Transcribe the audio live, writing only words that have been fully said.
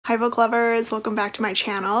Hi book lovers, welcome back to my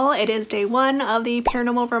channel. It is day one of the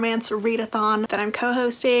Paranormal Romance Readathon that I'm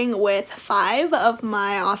co-hosting with 5 of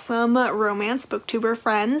my awesome romance booktuber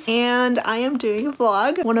friends, and I am doing a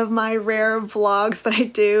vlog, one of my rare vlogs that I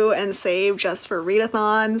do and save just for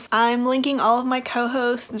readathons. I'm linking all of my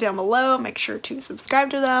co-hosts down below. Make sure to subscribe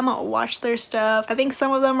to them, watch their stuff. I think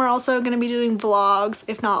some of them are also going to be doing vlogs,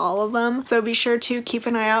 if not all of them, so be sure to keep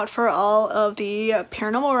an eye out for all of the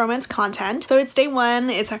paranormal romance content. So it's day one.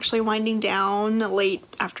 It's actually winding down late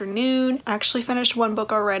afternoon. I actually finished one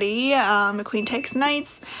book already, Queen Takes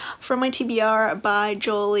Nights from my TBR by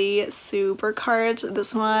Jolie Sue Burkhart.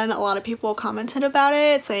 This one, a lot of people commented about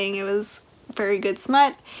it saying it was very good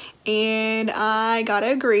smut, and I gotta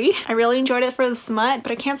agree. I really enjoyed it for the smut,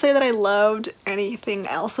 but I can't say that I loved anything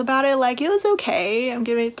else about it. Like, it was okay. I'm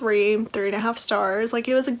giving it 3.5 stars. Like,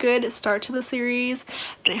 it was a good start to the series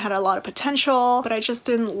and it had a lot of potential, but I just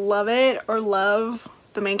didn't love it or love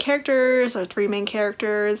the main characters or 3 main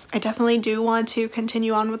characters. I definitely do want to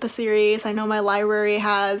continue on with the series. I know my library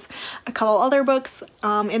has a couple other books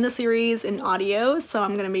in the series in audio, so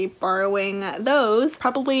I'm gonna be borrowing those.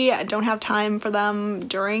 Probably don't have time for them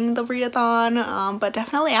during the readathon, but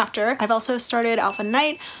definitely after. I've also started Alpha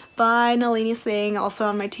Night by Nalini Singh, also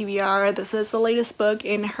on my TBR. This is the latest book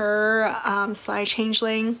in her Psy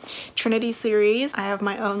Changeling Trinity series. I have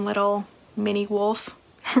my own little mini wolf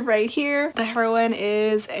right here. The heroine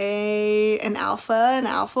is an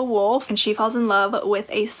alpha wolf, and she falls in love with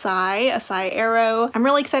a Psy arrow. I'm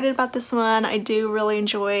really excited about this one. I do really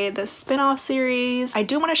enjoy the spin-off series. I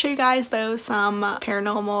do want to show you guys though some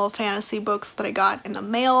paranormal fantasy books that I got in the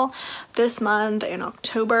mail this month in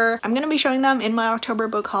October. I'm gonna be showing them in my October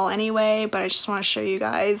book haul anyway, but I just want to show you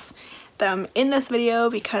guys them in this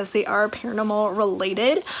video because they are paranormal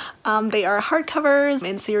related. They are hardcovers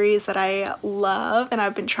in series that I love, and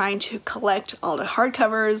I've been trying to collect all the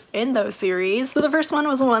hardcovers in those series. So the first one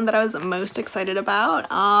was the one that I was most excited about,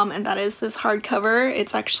 and that is this hardcover.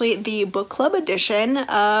 It's actually the book club edition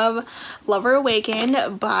of Lover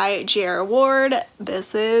Awakened by J.R. Ward.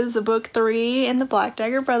 This is book 3 in the Black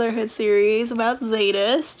Dagger Brotherhood series about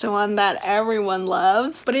Zadist, one that everyone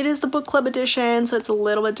loves, but it is the book club edition, so it's a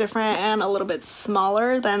little bit different and a little bit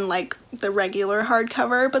smaller than like the regular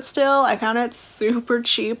hardcover, but still I found it super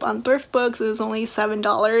cheap on Thrift Books. It was only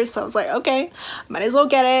 $7, so I was like, okay, might as well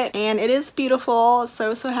get it, and it is beautiful.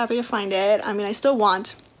 So happy to find it. I mean, I still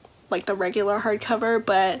want like the regular hardcover,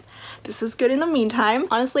 but this is good in the meantime.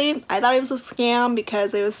 Honestly, I thought it was a scam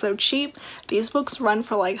because it was so cheap. These books run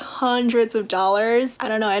for like hundreds of dollars. I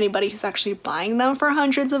don't know anybody who's actually buying them for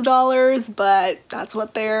hundreds of dollars, but that's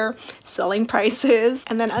what their selling price is.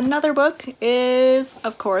 And then another book is,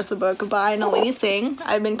 of course, a book by Nalini Singh.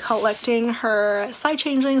 I've been collecting her Psy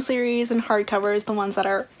Changeling series and hardcovers, the ones that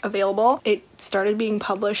are available. It started being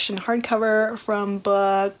published in hardcover from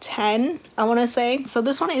book 10, I want to say. So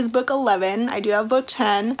this one is book 11. I do have book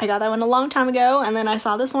 10. I got that one a long time ago, and then I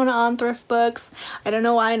saw this one on Thrift Books. I don't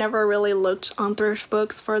know why I never really looked on Thrift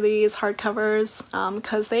Books for these hardcovers,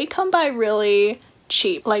 because they come by really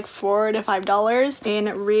cheap, like $4 to $5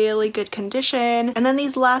 in really good condition. And then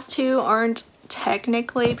these last 2 aren't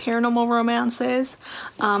technically paranormal romances.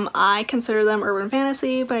 I consider them urban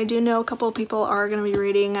fantasy, but I do know a couple of people are going to be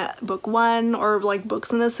reading book 1 or like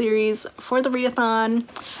books in the series for the readathon,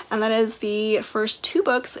 and that is the first 2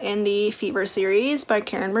 books in the Fever series by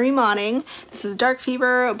Karen Marie Moning. This is Dark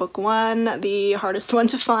Fever, book 1, the hardest one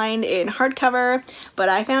to find in hardcover, but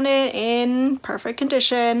I found it in perfect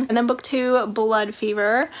condition. And then book 2, Blood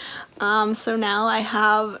Fever. So now I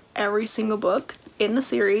have every single book in the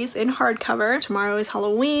series in hardcover. Tomorrow is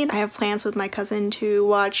Halloween. I have plans with my cousin to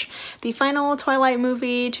watch the final Twilight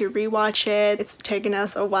movie, to rewatch it. It's taken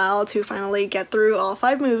us a while to finally get through all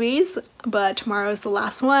 5 movies, but tomorrow is the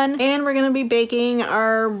last one, and we're gonna be baking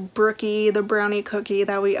our brookie, the brownie cookie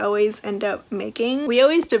that we always end up making. We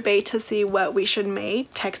always debate to see what we should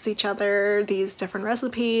make, text each other these different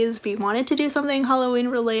recipes. We wanted to do something Halloween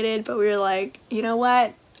related, but we were like, you know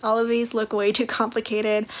what? All of these look way too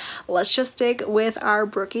complicated. Let's just stick with our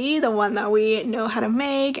brookie, the one that we know how to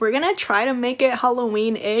make. We're gonna try to make it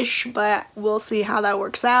Halloween-ish, but we'll see how that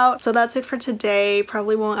works out. So that's it for today.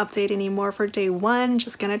 Probably won't update anymore for day 1.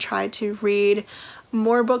 Just gonna try to read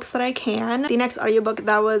more books that I can. The next audiobook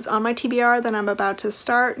that was on my TBR that I'm about to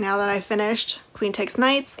start now that I finished Queen Takes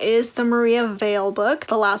Nights is the Maria Vale book,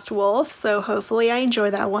 The Last Wolf, so hopefully I enjoy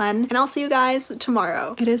that one, and I'll see you guys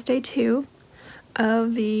tomorrow. It is day 2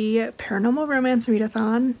 of the Paranormal Romance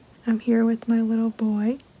Readathon. I'm here with my little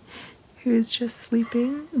boy who's just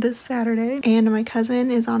sleeping this Saturday, and my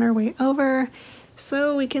cousin is on her way over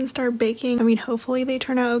so we can start baking. I mean, hopefully they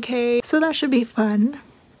turn out okay, so that should be fun.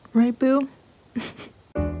 Right, boo?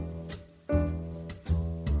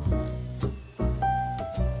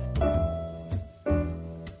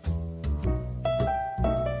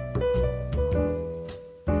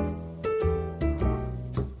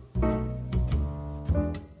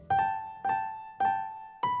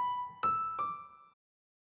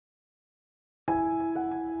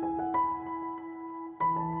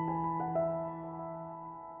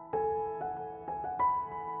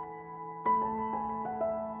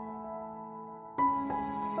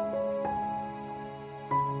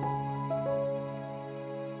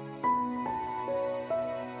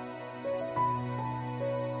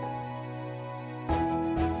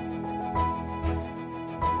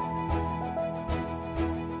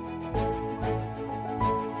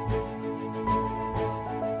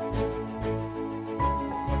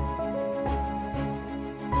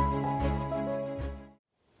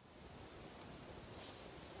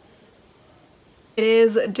 It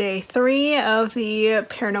is day 3 of the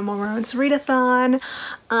Paranormal Romance Readathon,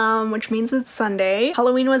 which means it's Sunday.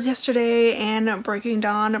 Halloween was yesterday and Breaking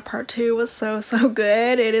Dawn Part 2 was so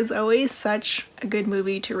good. It is always such a good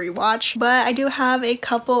movie to rewatch, but I do have a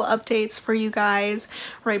couple updates for you guys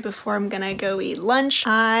right before I'm gonna go eat lunch.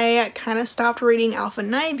 I kind of stopped reading Alpha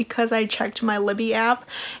Night because I checked my Libby app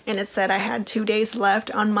and it said I had 2 days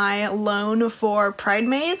left on my loan for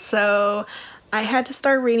Pridemate, so I had to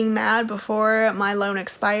start reading that before my loan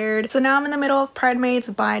expired. So now I'm in the middle of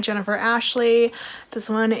Pridemates by Jennifer Ashley. This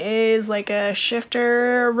one is like a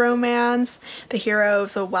shifter romance. The hero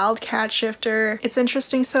is a wildcat shifter. It's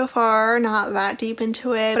interesting so far, not that deep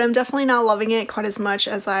into it, but I'm definitely not loving it quite as much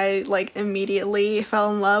as I like immediately fell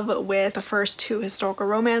in love with the first 2 historical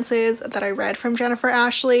romances that I read from Jennifer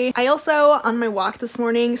Ashley. I also, on my walk this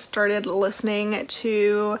morning, started listening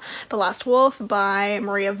to The Last Wolf by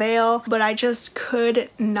Maria Vale, but I just could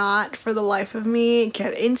not for the life of me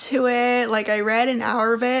get into it. Like, I read an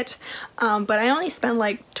hour of it, but I only spent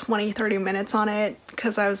like 20-30 minutes on it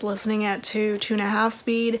because I was listening at 2.5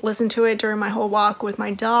 speed. Listened to it during my whole walk with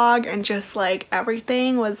my dog and just like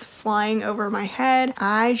everything was flying over my head.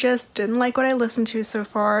 I just didn't like what I listened to so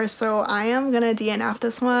far, so I am gonna DNF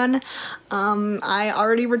this one. I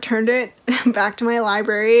already returned it back to my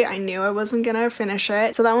library. I knew I wasn't gonna finish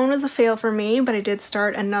it, so that one was a fail for me, but I did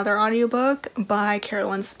start another audiobook by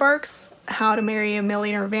Kerrelyn Sparks, How to Marry a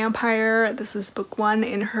Millionaire Vampire. This is book 1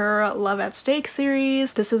 in her Love at Stake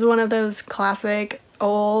series. This is one of those classic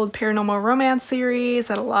old paranormal romance series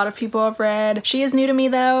that a lot of people have read. She is new to me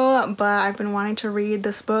though, but I've been wanting to read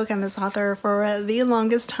this book and this author for the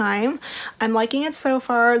longest time. I'm liking it so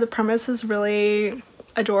far. The premise is really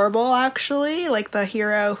adorable actually. Like, the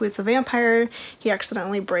hero, who's a vampire, he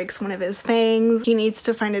accidentally breaks one of his fangs. He needs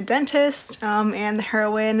to find a dentist, and the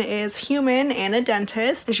heroine is human and a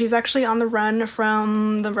dentist, and she's actually on the run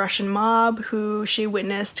from the Russian mob who she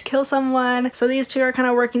witnessed kill someone. So these two are kind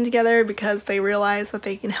of working together because they realize that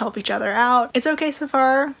they can help each other out. It's okay so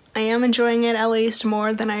far. I am enjoying it, at least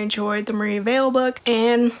more than I enjoyed the Maria Vale book,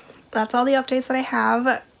 and that's all the updates that I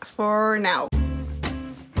have for now.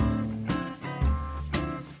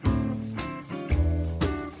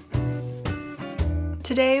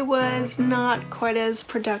 Today was not quite as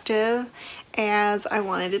productive as I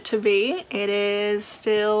wanted it to be. It is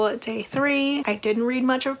still day 3. I didn't read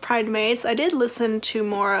much of Pridemates. I did listen to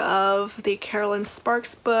more of the Kerrelyn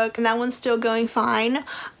Sparks book, and that one's still going fine.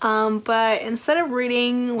 But instead of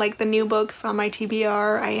reading like the new books on my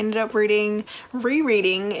TBR, I ended up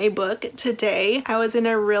rereading a book today. I was in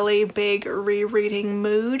a really big rereading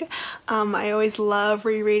mood. I always love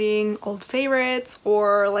rereading old favorites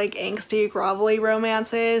or like angsty, grovelly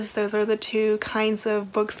romances. Those are the 2 kinds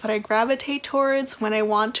of books that I gravitate towards when I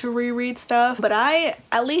want to reread stuff. But I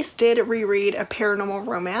at least did reread a paranormal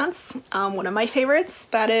romance, one of my favorites.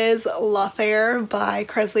 That is Lothair by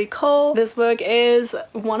Kresley Cole. This book is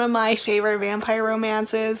one of my favorite vampire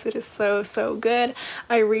romances. It is so good.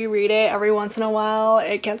 I reread it every once in a while.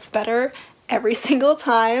 It gets better every single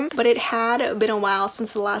time, but it had been a while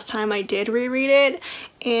since the last time I did reread it,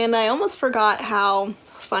 and I almost forgot how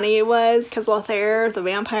funny it was because Lothair, the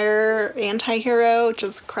vampire anti-hero,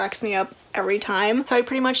 just cracks me up every time. So I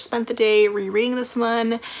pretty much spent the day rereading this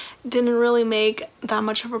one. Didn't really make that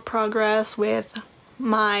much of a progress with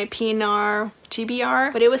my PNR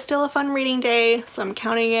TBR, but it was still a fun reading day, so I'm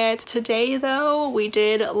counting it. Today though, we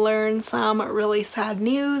did learn some really sad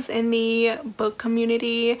news in the book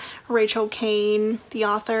community. Rachel Caine, the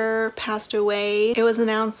author, passed away. It was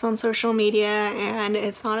announced on social media, and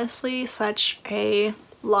it's honestly such a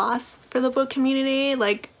loss for the book community.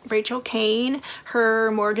 Like, Rachel Caine,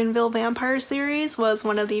 her Morganville Vampire series was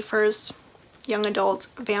one of the first young adult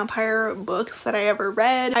vampire books that I ever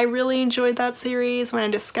read. I really enjoyed that series when I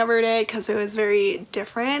discovered it because it was very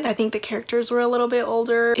different. I think the characters were a little bit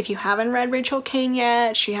older. If you haven't read Rachel Kane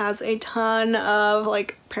yet, she has a ton of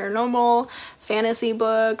like paranormal fantasy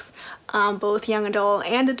books, both young adult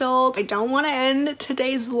and adult. I don't want to end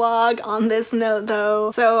today's vlog on this note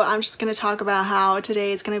though, so I'm just going to talk about how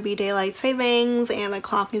today is going to be daylight savings and the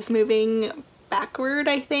clock is moving backward,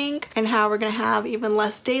 I think, and how we're gonna have even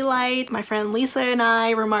less daylight. My friend Lisa and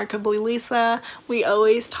I, remarkably Lisa, we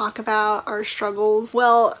always talk about our struggles,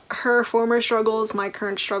 well, her former struggles, my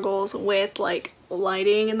current struggles with like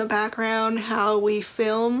lighting in the background, how we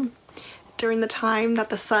film during the time that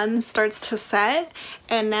the sun starts to set,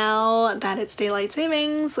 and now that it's daylight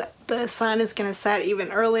savings, the sun is gonna set even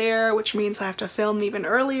earlier, which means I have to film even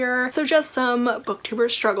earlier. So just some booktuber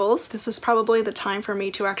struggles. This is probably the time for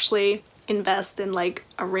me to actually invest in like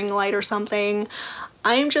a ring light or something.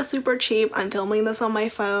 I'm just super cheap. I'm filming this on my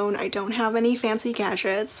phone. I don't have any fancy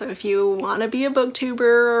gadgets, so if you want to be a booktuber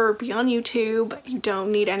or be on YouTube, you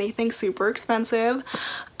don't need anything super expensive,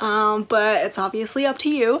 but it's obviously up to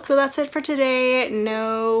you. So that's it for today.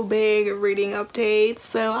 No big reading updates,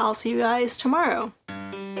 so I'll see you guys tomorrow.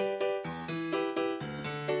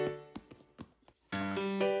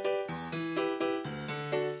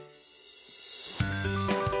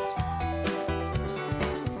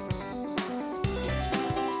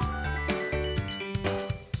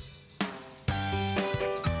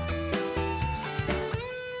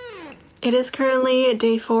 It is currently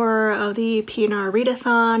day 4 of the PNR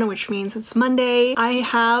Readathon, which means it's Monday. I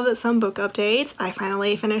have some book updates. I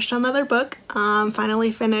finally finished another book.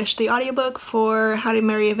 Finally finished the audiobook for How to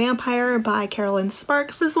Marry a Vampire by Kerrelyn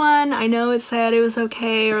Sparks. This one, I know it said it was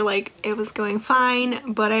okay or like it was going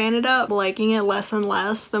fine, but I ended up liking it less and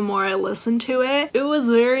less the more I listened to it. It was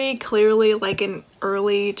very clearly like an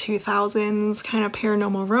early 2000s kind of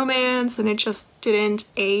paranormal romance, and it just didn't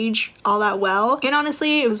age all that well. And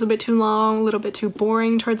honestly, it was a bit too long, a little bit too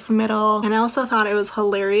boring towards the middle. And I also thought it was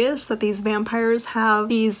hilarious that these vampires have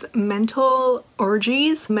these mental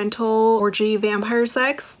orgies, mental orgy vampire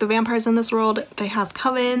sex. The vampires in this world, they have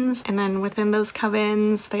covens, and then within those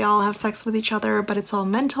covens, they all have sex with each other, but it's all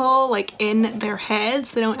mental, like in their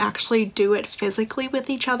heads. They don't actually do it physically with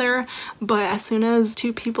each other, but as soon as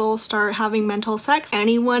two people start having mental sex,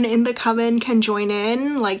 anyone in the coven can join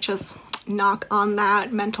in, like just knock on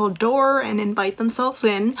that mental door and invite themselves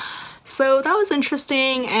in. So that was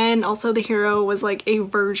interesting, and also the hero was like a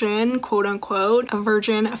virgin, quote unquote, a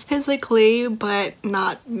virgin physically but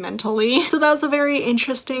not mentally. So that was a very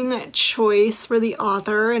interesting choice for the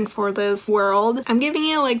author and for this world. I'm giving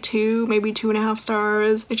it like 2, maybe 2.5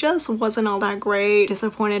 stars. It just wasn't all that great.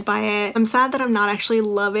 Disappointed by it. I'm sad that I'm not actually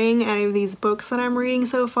loving any of these books that I'm reading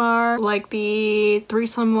so far. Like the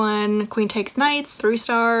threesome one, Queen Takes Knights, 3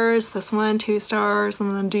 stars. This one, 2 stars.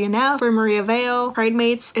 And then DNF for Maria Vale.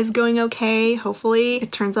 Pridemates is going okay. Hopefully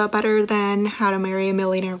it turns out better than How to Marry a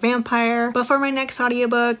Millionaire Vampire. But for my next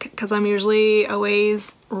audiobook, because I'm usually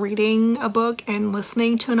always reading a book and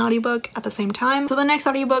listening to an audiobook at the same time. So the next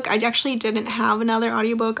audiobook, I actually didn't have another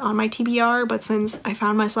audiobook on my TBR, but since I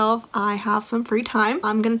found myself, I have some free time.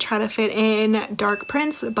 I'm gonna try to fit in Dark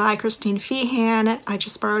Prince by Christine Feehan. I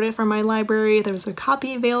just borrowed it from my library. There was a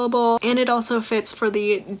copy available, and it also fits for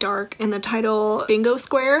the dark in the title bingo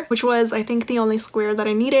square, which was, I think, the only square that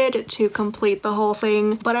I needed to complete the whole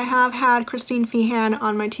thing. But I have had Christine Feehan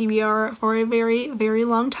on my TBR for a very, very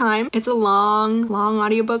long time. It's a long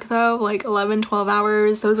audiobook though, like 11-12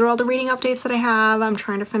 hours. Those are all the reading updates that I have. I'm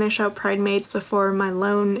trying to finish up Pridemates before my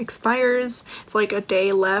loan expires. It's like a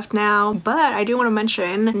day left now. But I do want to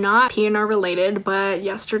mention, not PNR related, but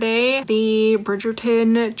yesterday the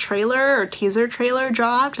Bridgerton trailer or teaser trailer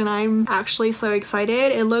dropped, and I'm actually so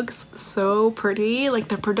excited. It looks so pretty. Like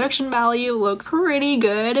the production value looks pretty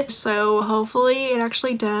good. So hopefully it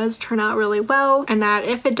actually does turn out really well, and that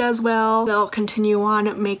if it does well, they'll continue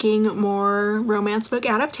on making more romance book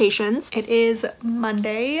adaptations. It is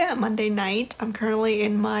Monday night. I'm currently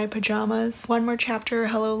in my pajamas. One more chapter,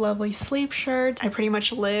 Hello Lovely sleep shirt. I pretty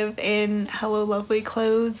much live in Hello Lovely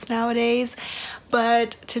clothes nowadays.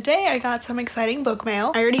 But today I got some exciting book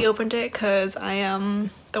mail. I already opened it because I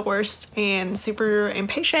am the worst and super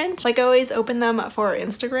impatient. Like I always open them for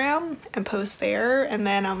Instagram and post there, and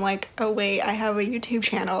then I'm like, oh wait, I have a YouTube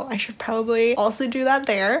channel. I should probably also do that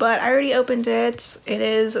there. But I already opened it. It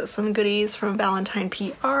is some goodies from Valentine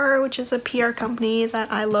PR, which is a PR company that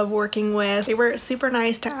I love working with. They were super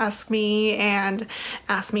nice to ask me and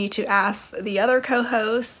asked me to ask the other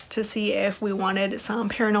co-hosts to see if we wanted some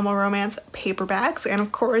paranormal romance paperbacks, and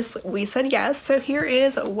of course we said yes. So here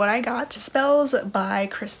is what I got. Spells by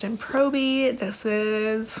Kristen Proby. This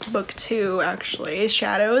is book 2 actually,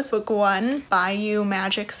 Shadows, book 1, Bayou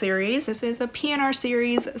Magic series. This is a PNR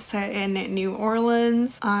series set in New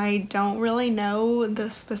Orleans. I don't really know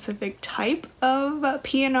the specific type of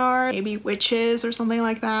PNR, maybe witches or something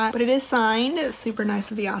like that, but it is signed. It's super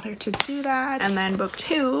nice of the author to do that. And then book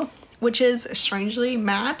 2, which is strangely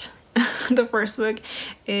matte. The first book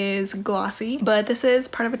is glossy, but this is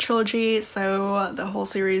part of a trilogy, so the whole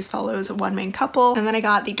series follows one main couple. And then I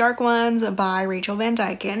got The Dark Ones by Rachel Van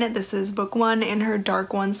Dyken. This is book 1 in her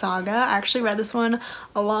Dark One saga. I actually read this one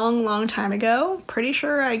a long time ago. Pretty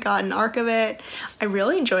sure I got an arc of it. I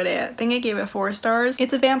really enjoyed it. I think I gave it 4 stars.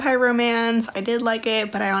 It's a vampire romance. I did like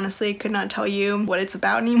it, but I honestly could not tell you what it's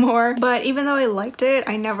about anymore. But even though I liked it,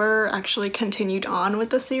 I never actually continued on with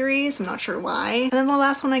the series. I'm not sure why. And then the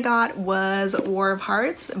last one I got was War of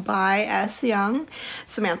Hearts by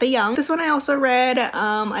Samantha Young. This one I also read.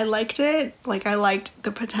 I liked it. Like, I liked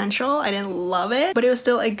the potential. I didn't love it, but it was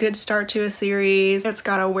still a good start to a series. It's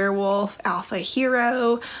got a werewolf alpha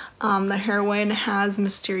hero. The heroine has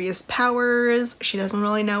mysterious powers. She doesn't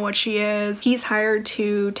really know what she is. He's hired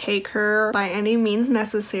to take her by any means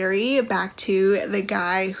necessary back to the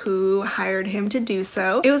guy who hired him to do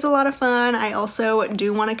so. It was a lot of fun. I also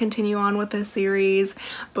do want to continue on with this series.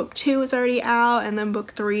 Book 2 is already out, and then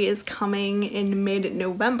book 3 is coming in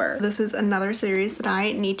mid-November. This is another series that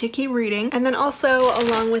I need to keep reading. And then also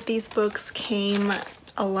along with these books came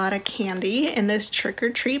a lot of candy in this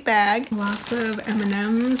trick-or-treat bag. Lots of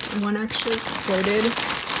M&Ms. One actually exploded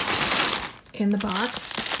in the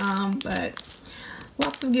box, but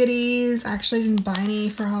lots of goodies. I actually didn't buy any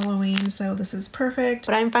for Halloween, so this is perfect.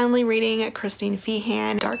 But I'm finally reading Christine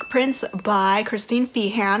Feehan, Dark Prince by Christine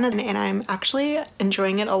Feehan, and I'm actually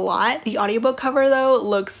enjoying it a lot. The audiobook cover though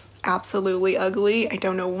looks absolutely ugly. I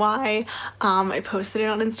don't know why. I posted it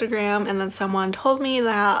on Instagram, and then someone told me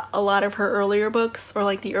that a lot of her earlier books, or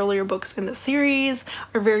like the earlier books in the series,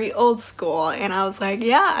 are very old school, and I was like,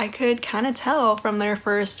 yeah, I could kind of tell from their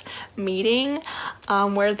first meeting,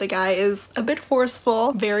 where the guy is a bit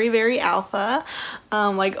forceful, very alpha,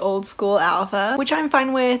 like old school alpha, which I'm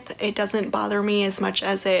fine with. It doesn't bother me as much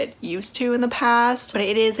as it used to in the past, but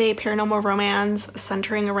it is a paranormal romance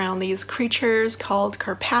centering around these creatures called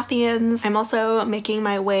Carpathians. I'm also making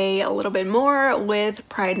my way a little bit more with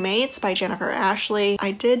Pride Mates by Jennifer Ashley.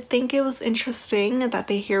 I did think it was interesting that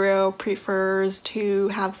the hero prefers to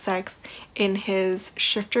have sex in his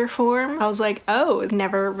shifter form. I was like, oh,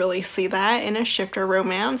 never really see that in a shifter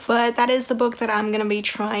romance. But that is the book that I'm gonna be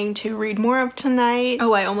trying to read more of tonight.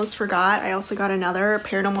 Oh, I almost forgot. I also got another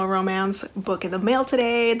paranormal romance book in the mail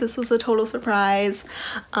today. This was a total surprise.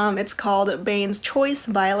 It's called Bane's Choice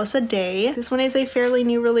by Alyssa Day. This one is a fairly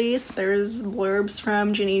new release. There's blurbs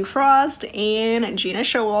from Janine Frost and Gina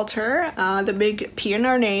Showalter, the big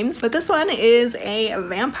PNR names. But this one is a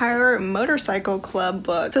vampire motorcycle club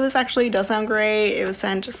book. So this actually does sound great. It was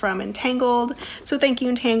sent from Entangled, so thank you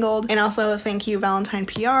Entangled, and also thank you Valentine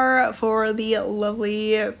PR for the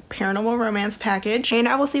lovely paranormal romance package. And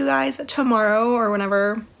I will see you guys tomorrow or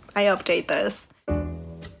whenever I update this.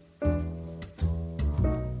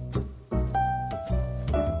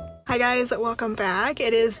 Hi guys, welcome back.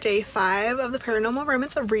 It is day 5 of the Paranormal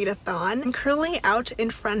Romance Readathon. I'm currently out in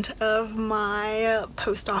front of my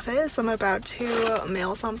post office. I'm about to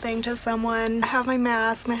mail something to someone. I have my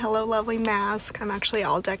mask, my Hello Lovely mask. I'm actually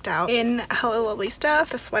all decked out in Hello Lovely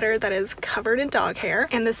stuff, the sweater that is covered in dog hair,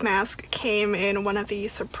 and this mask came in one of the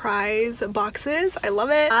surprise boxes. I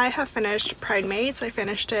love it. I have finished Pride Mates. I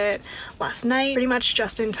finished it last night, pretty much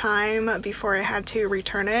just in time before I had to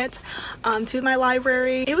return it to my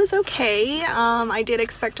library. It was okay. I did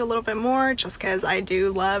expect a little bit more just because I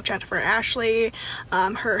do love Jennifer Ashley,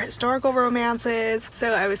 her historical romances,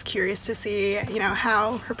 so I was curious to see, you know,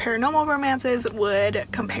 how her paranormal romances would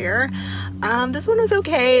compare. This one was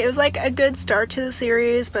okay. It was like a good start to the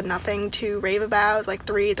series, but nothing to rave about. It was like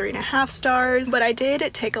 3.5 stars, but I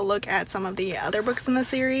did take a look at some of the other books in the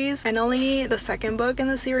series, and only the second book in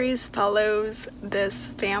the series follows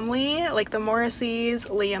this family, like the Morrisseys,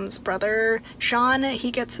 Liam's brother Sean.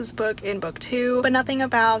 He gets his book in book 2, but nothing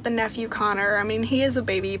about the nephew Connor. I mean, he is a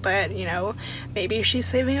baby, but you know, maybe she's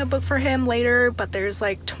saving a book for him later, but there's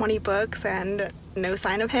like 20 books and no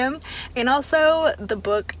sign of him. And also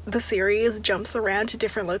the series jumps around to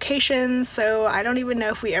different locations, so I don't even know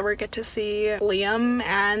if we ever get to see Liam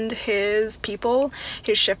and his people,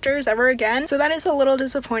 his shifters, ever again. So that is a little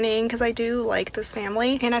disappointing because I do like this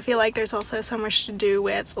family, and I feel like there's also so much to do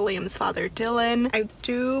with Liam's father Dylan. I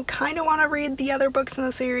do kind of want to read the other books in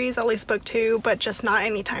the series, at least book 2, but just not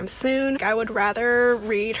anytime soon. I would rather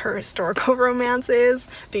read her historical romances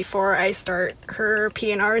before I start her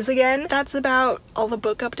PNRs again. That's about all the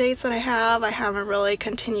book updates that I have. I haven't really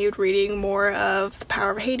continued reading more of The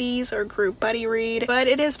Power of Hades or group buddy read, but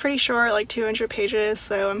it is pretty short, like 200 pages,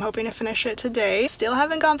 so I'm hoping to finish it today. Still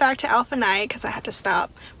haven't gone back to Alpha Night because I had to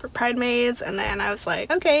stop for Bridesmaids, and then I was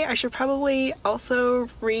like, okay, I should probably also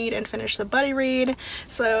read and finish the buddy read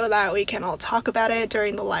so that we can all talk about it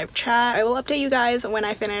during the live chat. I will update you guys when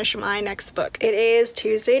I finish my next book. It is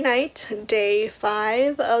Tuesday night, day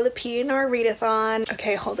 5 of the PNR Readathon.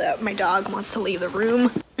 Okay, hold up, my dog wants to leave the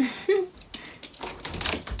room.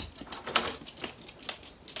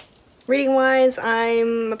 Reading wise,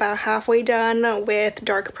 I'm about halfway done with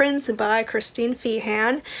Dark Prince by Christine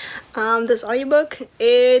Feehan. This audiobook,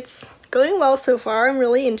 it's going well so far. I'm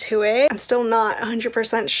really into it. I'm still not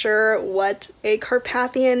 100% sure what a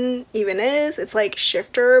Carpathian even is. It's like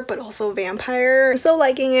shifter, but also vampire. I'm still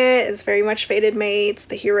liking it. It's very much Fated Mates.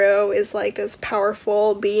 The hero is like this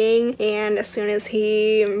powerful being, and as soon as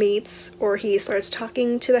he meets or he starts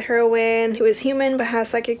talking to the heroine, who is human but has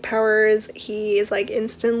psychic powers, he is like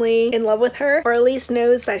instantly in love with her, or at least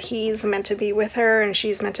knows that he's meant to be with her and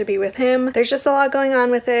she's meant to be with him. There's just a lot going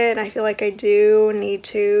on with it, and I feel like I do need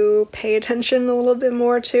to pay attention a little bit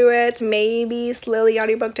more to it. Maybe slow the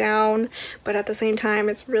audiobook down, but at the same time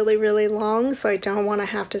it's really, really long, so I don't want to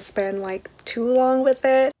have to spend like too long with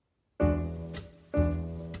it.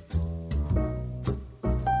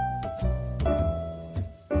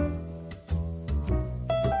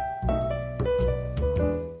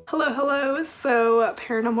 Hello, so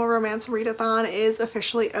Paranormal Romance Readathon is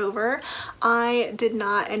officially over. I did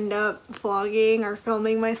not end up vlogging or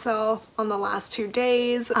filming myself on the last 2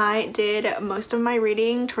 days. I did most of my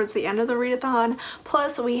reading towards the end of the readathon,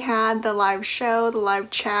 plus we had the live show, the live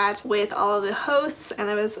chat with all of the hosts, and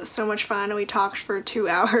it was so much fun. We talked for 2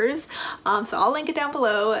 hours, so I'll link it down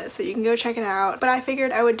below so you can go check it out. But I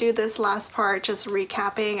figured I would do this last part just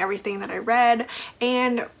recapping everything that I read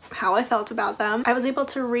and how I felt about them. I was able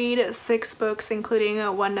to read 6 books, including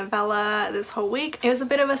 1 novella this whole week. It was a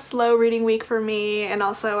bit of a slow reading week for me, and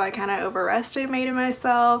also I kind of overestimated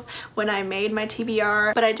myself when I made my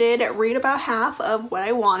TBR, but I did read about half of what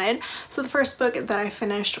I wanted. So the first book that I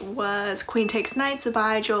finished was Queen Takes Knights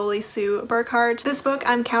by Jolie Sue Burkhart. This book,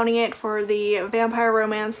 I'm counting it for the vampire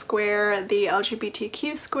romance square, the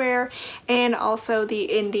LGBTQ square, and also the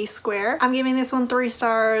indie square. I'm giving this one 3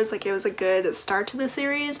 stars. Like, it was a good start to the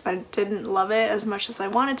series, but I didn't love it as much as I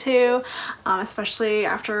wanted to, especially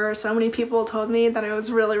after so many people told me that it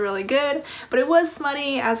was really, really good. But it was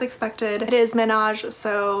smutty as expected. It is menage,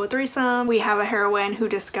 so threesome. We have a heroine who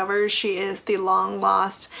discovers she is the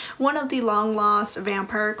one of the long lost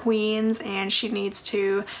vampire queens, and she needs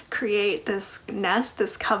to create this nest,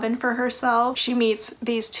 this coven for herself. She meets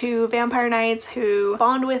these 2 vampire knights who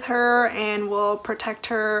bond with her and will protect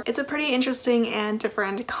her. It's a pretty interesting and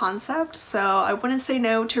different concept, so I wouldn't say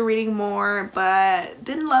no to reading more, but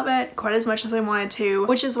didn't love it quite as much as I wanted to,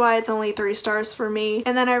 which is why it's only 3 stars for me.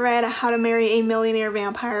 And then I read How to Marry a Millionaire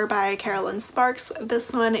Vampire by Kerrelyn Sparks.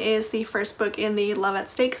 This one is the first book in the Love at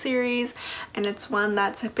Stake series, and it's one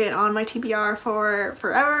that's been on my TBR for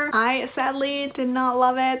forever. I sadly did not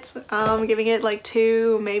love it, giving it like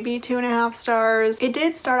 2, maybe 2.5 stars. It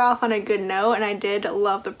did start off on a good note, and I did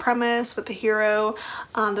love the premise with the hero,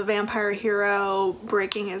 the vampire hero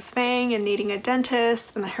breaking his fang and needing a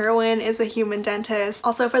dentist, and the heroine is a human dentist.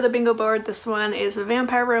 Also for the bingo board, this one is a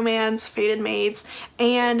vampire romance, Fated Mates,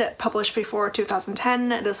 and published before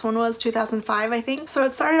 2010. This one was 2005, I think. So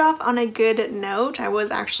it started off on a good note. I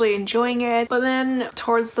was actually enjoying it, but then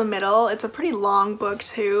towards the middle, it's a pretty long book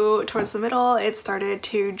too, towards the middle it started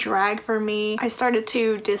to drag for me. I started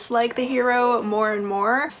to dislike the hero more and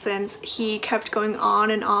more since he kept going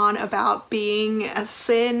on and on about being a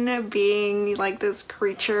sin, being like this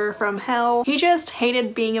creature from hell. He just hated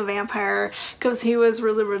hated being a vampire because he was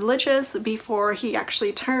really religious before he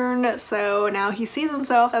actually turned, so now he sees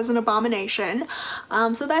himself as an abomination.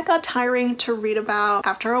 So that got tiring to read about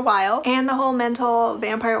after a while, and the whole mental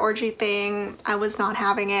vampire orgy thing, I was not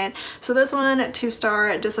having it. So this one,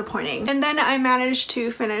 2-star, disappointing. And then I managed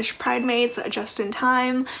to finish Pridemates just in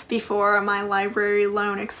time before my library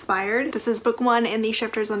loan expired. This is book 1 in the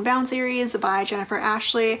Shifters Unbound series by Jennifer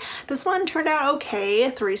Ashley. This one turned out okay,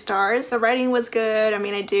 3 stars. The writing was good. I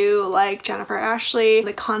mean, I do like Jennifer Ashley.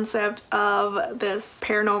 The concept of this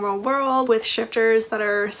paranormal world with shifters that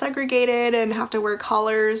are segregated and have to wear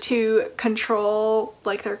collars to control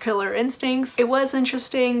like their killer instincts. It was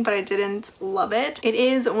interesting, but I didn't love it. It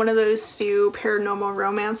is one of those few paranormal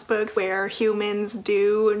romance books where humans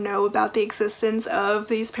do know about the existence of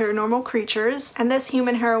these paranormal creatures, and this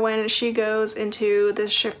human heroine, she goes into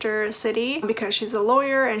this shifter city because she's a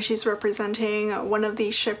lawyer and she's representing one of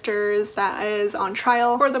these shifters that is on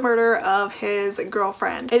trial for the murder of his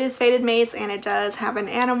girlfriend. It is Fated Mates and it does have an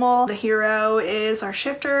animal. The hero is our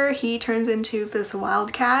shifter. He turns into this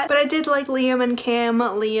wildcat, but I did like Liam and Kim.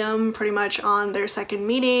 Liam, pretty much on their second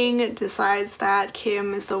meeting, decides that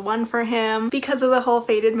Kim is the one for him because of the whole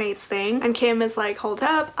Fated Mates thing, and Kim is like, hold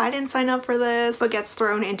up, I didn't sign up for this, but gets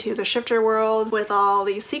thrown into the shifter world with all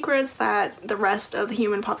these secrets that the rest of the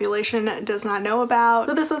human population does not know about.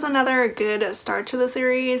 So this was another good start to the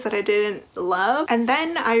series that I didn't love. And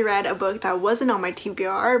then I read a book that wasn't on my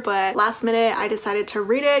TBR, but last minute I decided to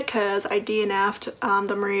read it because I DNF'd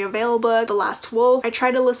the Maria Vale book, The Last Wolf. I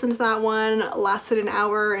tried to listen to that one, lasted an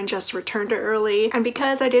hour, and just returned it early. And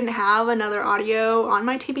because I didn't have another audio on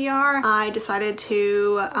my TBR, I decided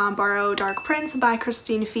to borrow Dark Prince by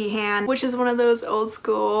Christine Feehan, which is one of those old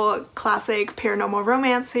school classic paranormal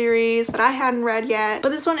romance series that I hadn't read yet. But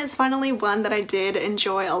this one is finally one that I did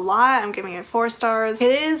enjoy a lot. I'm giving it 4 stars.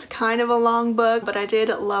 It is kind of a long book, but I did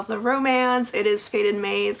love the romance. It is Fated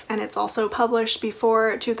Mates and it's also published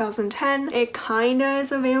before 2010. It kinda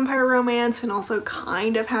is a vampire romance and also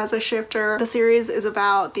kind of has a shifter. The series is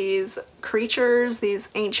about these creatures, these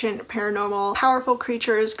ancient paranormal powerful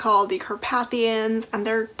creatures called the Carpathians, and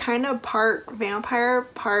they're kind of part vampire,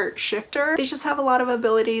 part shifter. They just have a lot of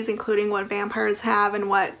abilities, including what vampires have and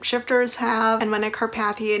what shifters have. And when a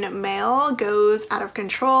Carpathian male goes out of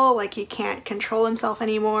control, like he can't control himself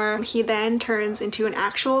anymore, he then turns into an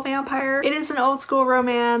actual vampire. It is an old school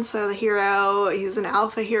romance, so the hero, he's an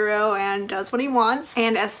alpha hero and does what he wants,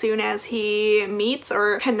 and as soon as he meets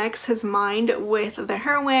or connects his mind with the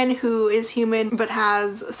heroine, who is human but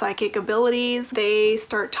has psychic abilities, they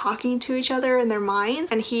start talking to each other in their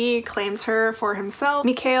minds, and he claims her for himself.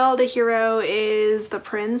 Mikhail, the hero, is the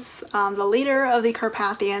prince, the leader of the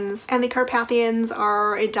Carpathians, and the Carpathians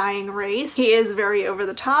are a dying race. He is very over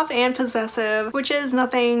the top and possessive, which is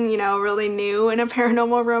nothing, you know, really new in a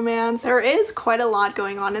paranormal romance. There is quite a lot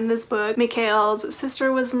going on in this book. Mikhail's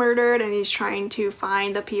sister was murdered and he's trying to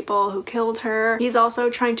find the people who killed her. He's also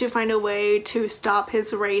trying to find a way to stop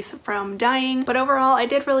his race from dying. But overall, I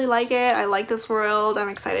did really like it. I like this world. I'm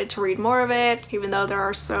excited to read more of it, even though there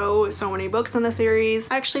are so many books in the series.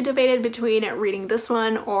 I actually debated between reading this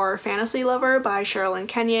one or Fantasy Lover by Kerrelyn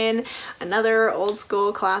Kenyon, another old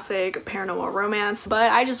school classic paranormal romance,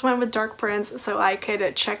 but I just went with Dark Prince so I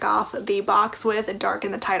could check off the box with Dark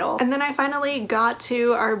in the title. And then I finally got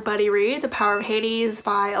to our buddy read, The Power of Hades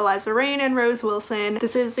by Eliza Reign and Rose Wilson.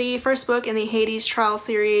 This is the first book in the Hades trial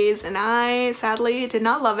series, and I sadly did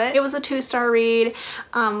not love it. It was a 2-star read.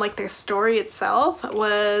 Like the story itself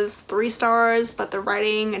was 3 stars, but the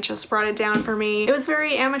writing, it just brought it down for me. It was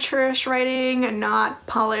very amateurish writing, not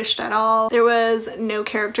polished at all. There was no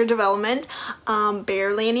character development,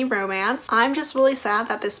 barely any romance. I'm just really sad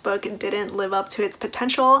that this book didn't live up to its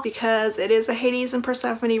potential because it is a Hades and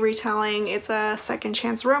Persephone retelling. It's a second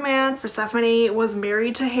chance romance. Persephone was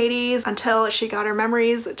married to Hades until she got her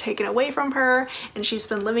memories taken away from her, and she's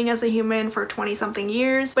been living as a human for 20-something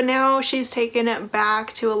years, but now she's taken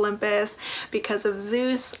back to Olympus because of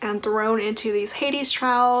Zeus and thrown into these Hades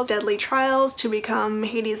trials, deadly trials, to become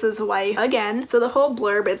Hades's wife again. So the whole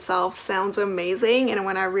blurb itself sounds amazing, and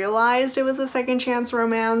when I realized it was a second chance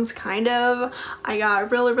romance, kind of, I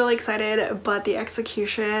got really excited, but the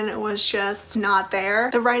execution was just not there.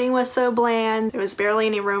 The writing was so bland. There was barely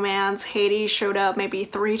any romance. Hades showed up maybe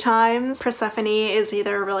 3 times. Persephone is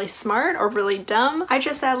either really smart or really dumb. I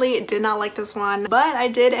just sadly did not like this one, but I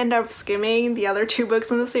did end end up skimming the other 2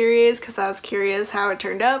 books in the series because I was curious how it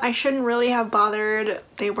turned out. I shouldn't really have bothered.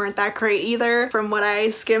 They weren't that great either from what I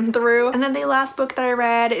skimmed through. And then the last book that I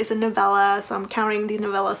read is a novella, so I'm counting the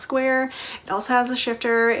novella square. It also has a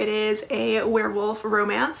shifter. It is a werewolf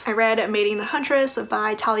romance. I read Mating the Huntress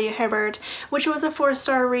by Talia Hibbert, which was a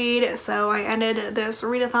 4-star read, so I ended this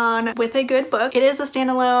readathon with a good book. It is a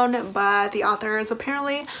standalone, but the author is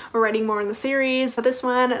apparently writing more in the series. But this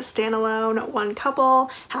one, standalone, one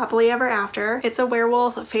couple, happily ever after. It's a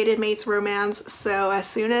werewolf fated mates romance, so as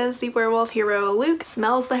soon as the werewolf hero Luke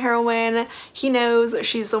smells the heroine, he knows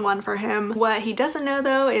she's the one for him. What he doesn't know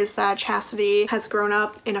though is that Chastity has grown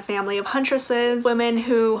up in a family of huntresses, women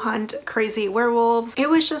who hunt crazy werewolves. It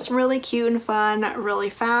was just really cute and fun, really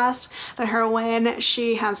fast. The heroine,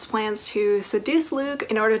 she has plans to seduce Luke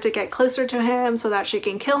in order to get closer to him so that she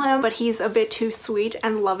can kill him, but he's a bit too sweet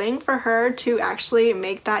and loving for her to actually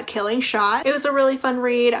make that killing shot. It was a really fun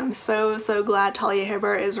read. I'm so glad Talia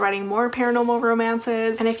Hibbert is writing more paranormal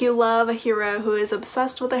romances, and if you love a hero who is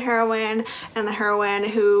obsessed with the heroine and the heroine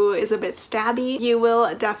who is a bit stabby, you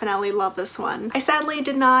will definitely love this one. I sadly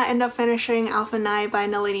did not end up finishing Alpha Night by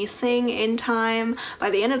Nalini Singh in time. By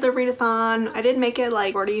the end of the readathon, I did make it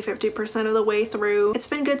like 40-50% of the way through. It's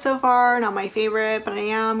been good so far, not my favorite, but I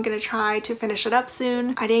am gonna try to finish it up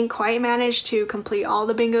soon. I didn't quite manage to complete all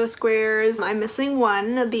the bingo squares. I'm missing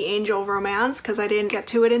one, the Angel romance, because I didn't get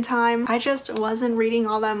to it in time. I just wasn't reading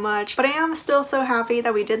all that much, but I am still so happy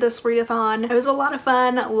that we did this readathon. It was a lot of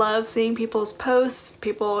fun. Love seeing people's posts,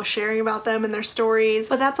 people sharing about them and their stories.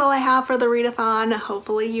 But that's all I have for the readathon.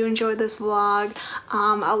 Hopefully you enjoyed this vlog.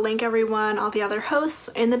 I'll link everyone, all the other hosts,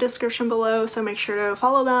 in the description below, so make sure to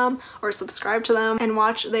follow them or subscribe to them and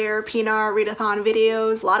watch their PNR Readathon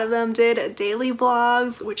videos. A lot of them did daily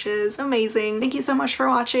vlogs, which is amazing. Thank you so much for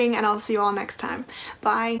watching, and I'll see you all next time.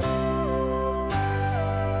 Bye!